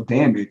residual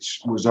damage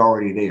was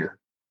already there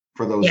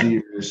for those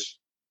years.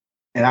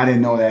 And I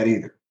didn't know that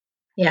either.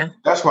 Yeah.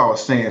 That's what I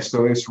was saying.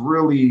 So it's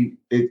really,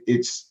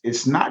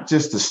 it's not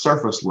just the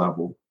surface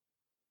level.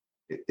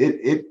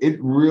 It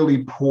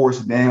really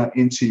pours down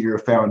into your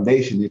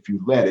foundation if you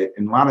let it.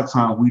 And a lot of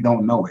times we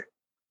don't know it,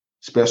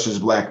 especially as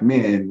Black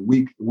men.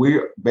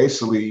 We're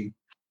basically,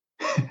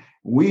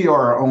 we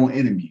are our own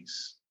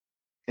enemies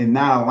and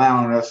not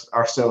allowing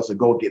ourselves to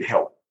go get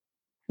help,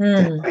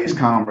 to have these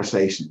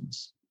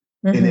conversations.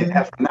 And then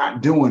if we're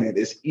not doing it,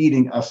 it's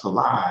eating us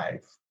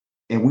alive.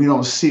 And we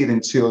don't see it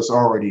until it's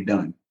already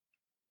done,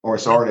 or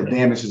it's already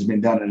damage has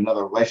been done in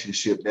another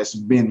relationship that's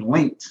been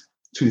linked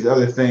to these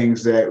other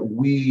things that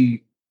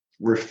we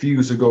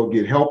refuse to go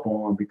get help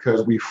on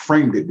because we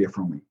framed it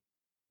differently.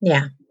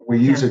 Yeah. We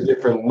use a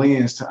different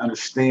lens to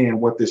understand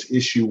what this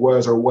issue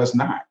was or was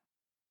not.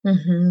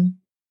 Mm-hmm.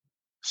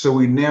 So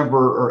we never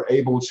are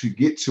able to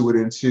get to it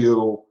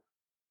until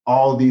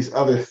all these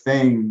other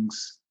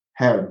things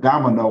have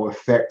domino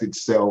effect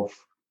itself,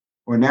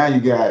 where now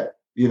you got,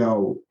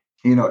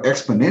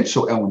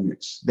 exponential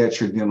elements that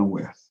you're dealing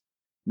with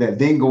that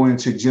then go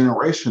into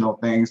generational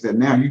things that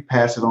now you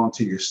pass it on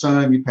to your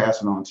son, you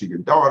pass it on to your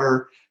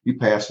daughter, you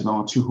pass it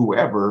on to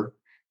whoever.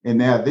 And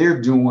now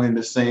they're doing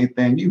the same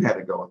thing you had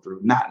to go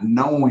through, not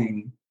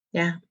knowing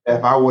if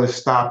I would have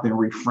stopped and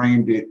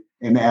reframed it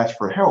and asked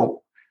for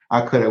help,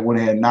 I could have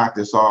went ahead and knocked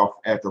this off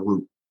at the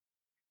root.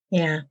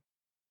 Yeah.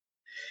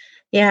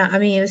 Yeah, I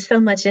mean, there's so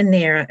much in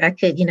there. I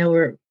could,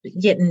 we're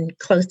getting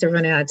close to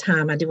running out of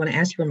time. I do want to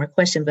ask you one more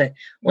question, but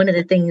one of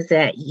the things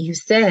that you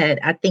said,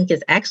 I think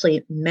is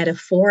actually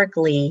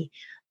metaphorically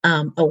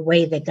a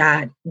way that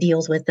God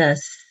deals with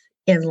us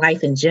in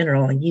life in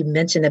general. And you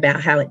mentioned about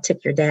how it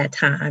took your dad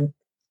time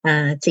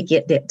to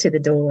get to the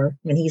door.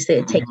 And he said,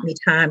 it takes me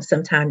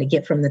sometime to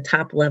get from the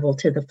top level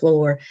to the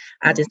floor.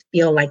 I just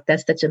feel like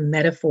that's such a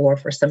metaphor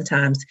for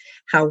sometimes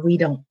how we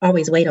don't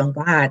always wait on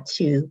God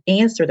to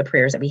answer the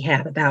prayers that we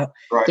have about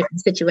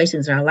different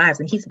situations in our lives.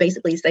 And he's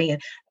basically saying,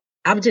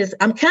 I'm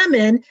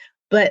coming,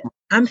 but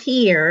I'm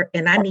here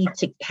and I need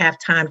to have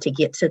time to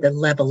get to the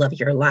level of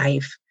your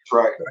life.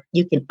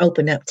 You can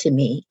open up to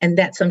me. And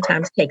that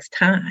sometimes takes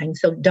time.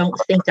 So don't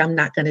think I'm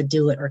not going to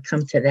do it or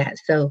come to that.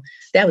 So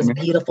that was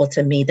beautiful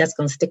to me. That's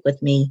going to stick with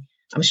me,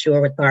 I'm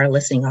sure, with our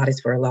listening audience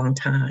for a long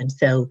time.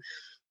 So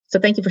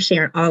thank you for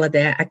sharing all of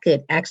that. I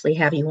could actually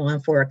have you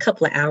on for a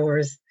couple of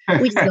hours.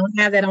 We just don't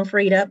have that on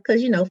Freed Up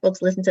because,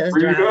 folks listen to us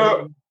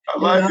driving. I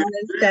like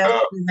it.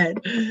 Stuff.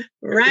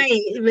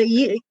 Right. But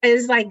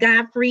it's like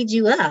God freed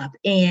you up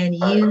and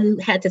you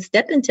had to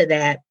step into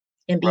that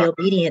and be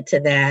obedient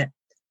to that.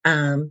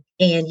 And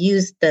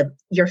use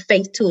your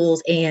faith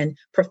tools and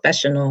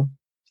professional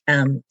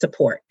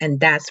support. And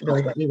that's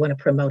really what we want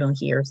to promote on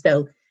here.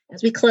 So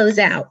as we close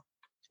out,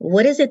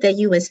 what is it that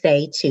you would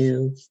say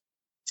to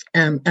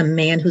a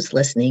man who's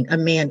listening, a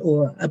man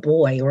or a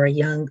boy or a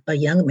young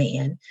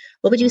man?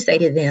 What would you say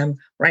to them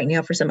right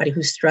now for somebody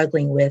who's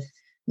struggling with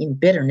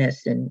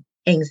bitterness and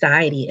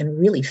anxiety and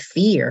really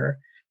fear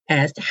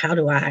as to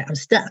I'm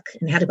stuck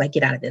and how do I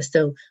get out of this?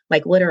 So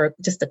what are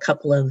just a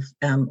couple of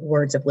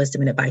words of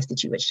wisdom and advice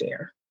that you would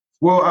share?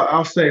 Well,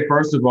 I'll say,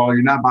 first of all,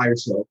 you're not by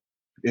yourself.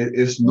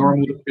 It's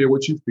normal to feel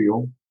what you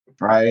feel,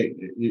 right?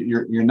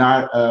 You're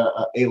not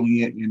an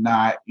alien. You're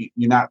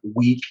not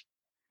weak.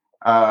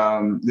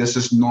 This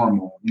is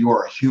normal. You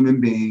are a human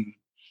being.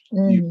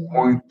 You're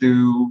going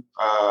through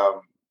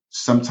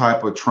some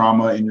type of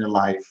trauma in your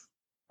life,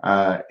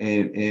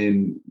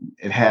 and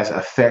it has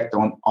effect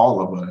on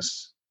all of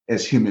us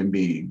as human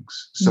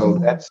beings. So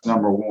that's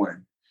number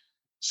one.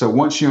 So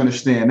once you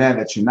understand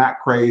that you're not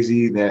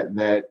crazy,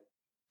 that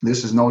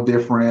this is no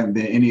different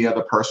than any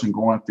other person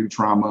going through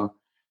trauma,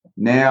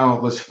 now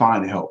let's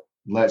find help.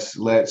 Let's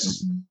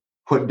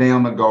put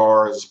down the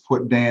guards,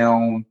 put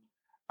down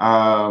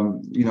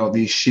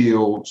these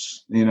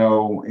shields,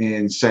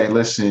 and say,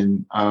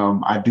 listen,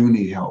 I do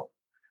need help.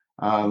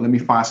 Let me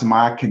find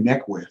somebody I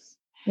connect with.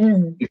 Let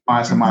me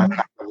find somebody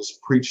that can just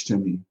preach to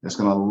me, that's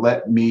going to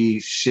let me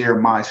share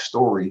my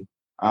story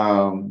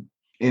and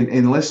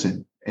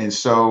listen. And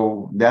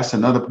so that's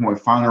another point.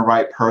 Find the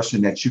right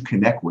person that you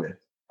connect with,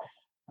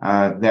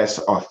 that's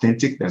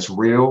authentic, that's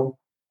real.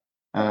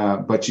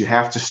 But you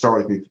have to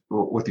start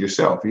with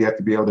yourself. You have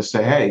to be able to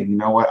say, hey, you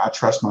know what? I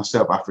trust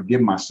myself. I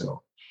forgive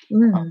myself.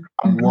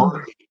 I'm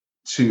worthy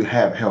to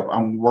have help.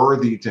 I'm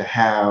worthy to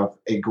have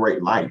a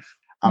great life.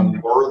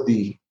 I'm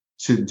worthy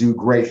to do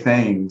great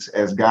things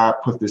as God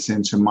put this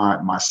into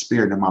my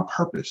spirit and my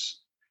purpose.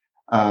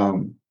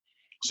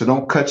 So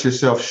don't cut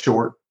yourself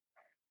short.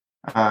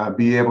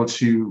 Be able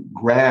to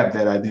grab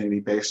that identity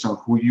based on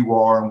who you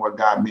are and what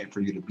God meant for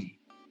you to be.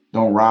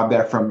 Don't rob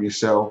that from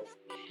yourself.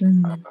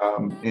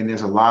 And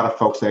there's a lot of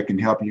folks that can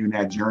help you in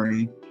that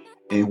journey.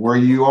 And where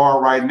you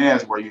are right now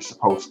is where you're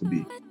supposed to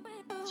be.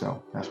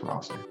 So that's what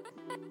I'll say.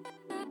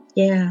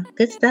 Yeah,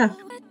 good stuff.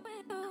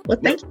 Well,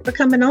 thank you for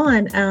coming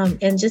on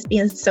and just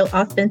being so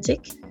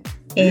authentic.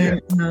 And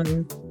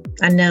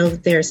I know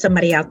there's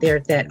somebody out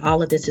there that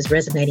all of this is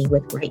resonating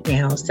with right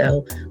now.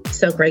 So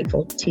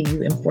grateful to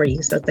you and for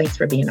you. So thanks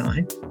for being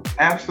on.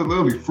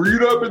 Absolutely.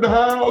 Freed up in the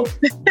house.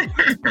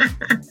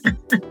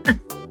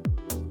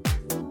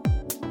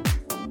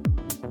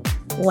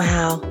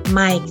 Wow,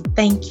 Mike,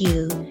 thank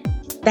you.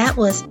 That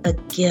was a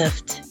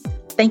gift.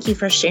 Thank you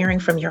for sharing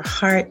from your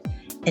heart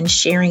and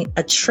sharing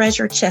a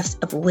treasure chest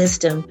of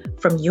wisdom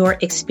from your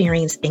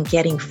experience in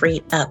getting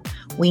freed up.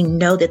 We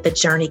know that the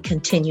journey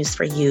continues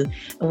for you,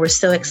 and we're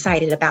so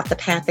excited about the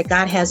path that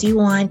God has you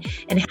on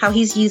and how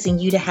He's using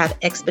you to have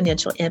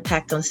exponential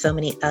impact on so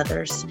many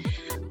others.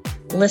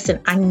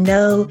 Listen, I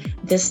know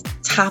this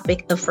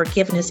topic of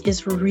forgiveness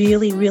is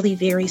really, really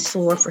very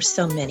sore for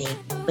so many,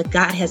 but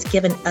God has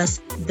given us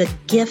the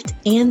gift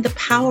and the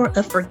power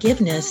of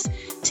forgiveness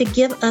to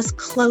give us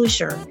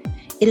closure.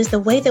 It is the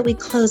way that we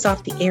close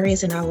off the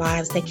areas in our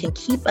lives that can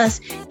keep us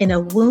in a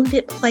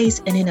wounded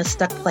place and in a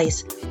stuck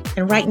place.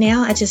 And right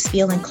now, I just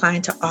feel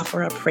inclined to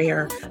offer a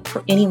prayer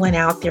for anyone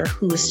out there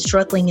who is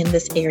struggling in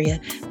this area.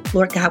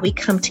 Lord God, we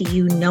come to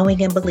you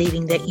knowing and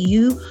believing that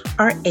you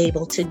are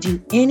able to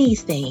do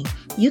anything.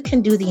 You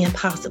can do the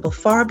impossible,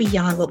 far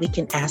beyond what we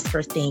can ask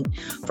or think.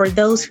 For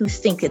those who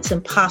think it's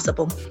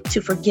impossible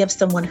to forgive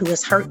someone who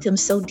has hurt them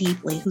so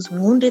deeply, who's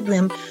wounded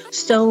them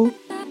so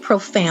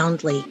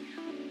profoundly,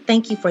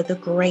 thank you for the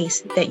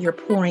grace that you're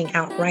pouring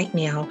out right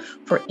now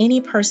for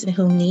any person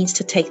who needs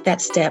to take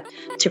that step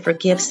to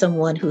forgive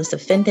someone who has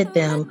offended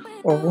them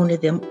or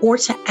wounded them, or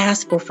to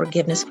ask for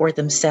forgiveness for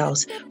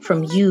themselves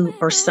from you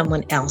or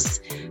someone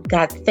else.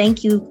 God,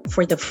 thank you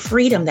for the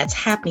freedom that's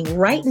happening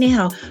right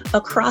now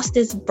across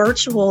this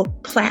virtual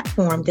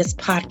platform, this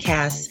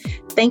podcast.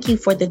 Thank you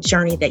for the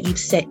journey that you've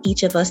set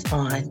each of us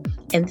on.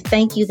 And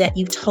thank you that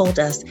you've told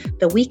us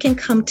that we can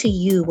come to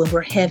you when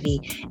we're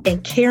heavy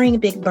and carrying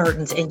big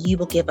burdens, and you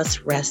will give us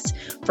rest.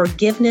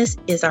 Forgiveness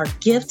is our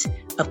gift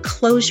of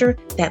closure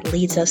that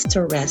leads us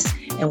to rest.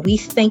 And we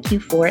thank you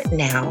for it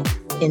now.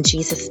 In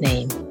Jesus'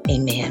 name,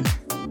 amen.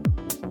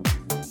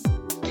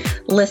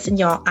 Listen,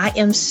 y'all, I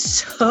am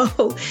so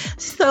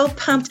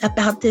pumped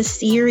about this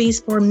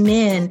series for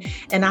men,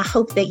 and I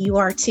hope that you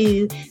are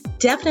too.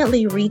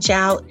 Definitely reach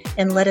out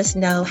and let us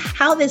know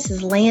how this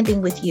is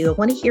landing with you. I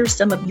want to hear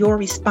some of your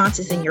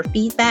responses and your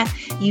feedback.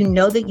 You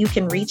know that you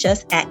can reach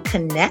us at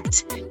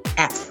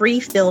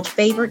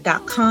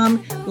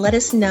connect@freefilledfavor.com. Let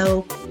us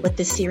know what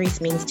this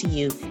series means to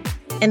you.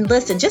 And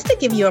listen, just to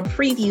give you a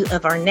preview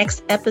of our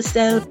next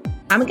episode,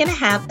 I'm going to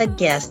have a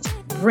guest,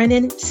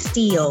 Brennan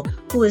Steele,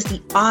 who is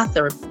the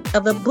author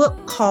of a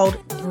book called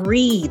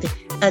Breathe,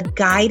 a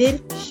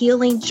guided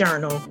healing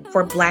journal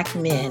for Black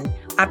men.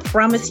 I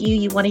promise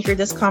you want to hear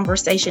this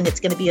conversation. It's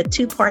going to be a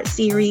 2-part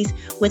series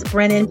with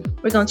Brennan.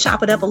 We're going to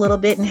chop it up a little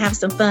bit and have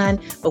some fun,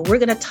 but we're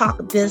going to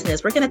talk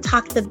business. We're going to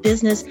talk the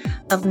business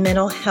of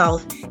mental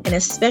health, and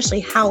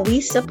especially how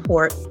we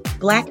support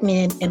Black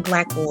men and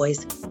Black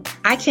boys.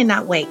 I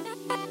cannot wait.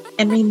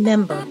 And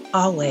remember,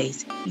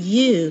 always,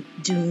 you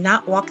do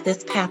not walk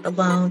this path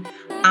alone.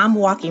 I'm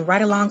walking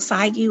right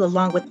alongside you,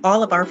 along with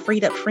all of our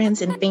freed up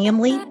friends and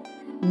family.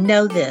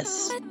 Know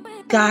this: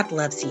 God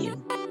loves you.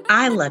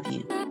 I love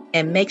you.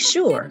 And make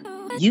sure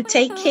you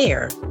take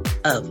care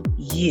of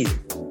you.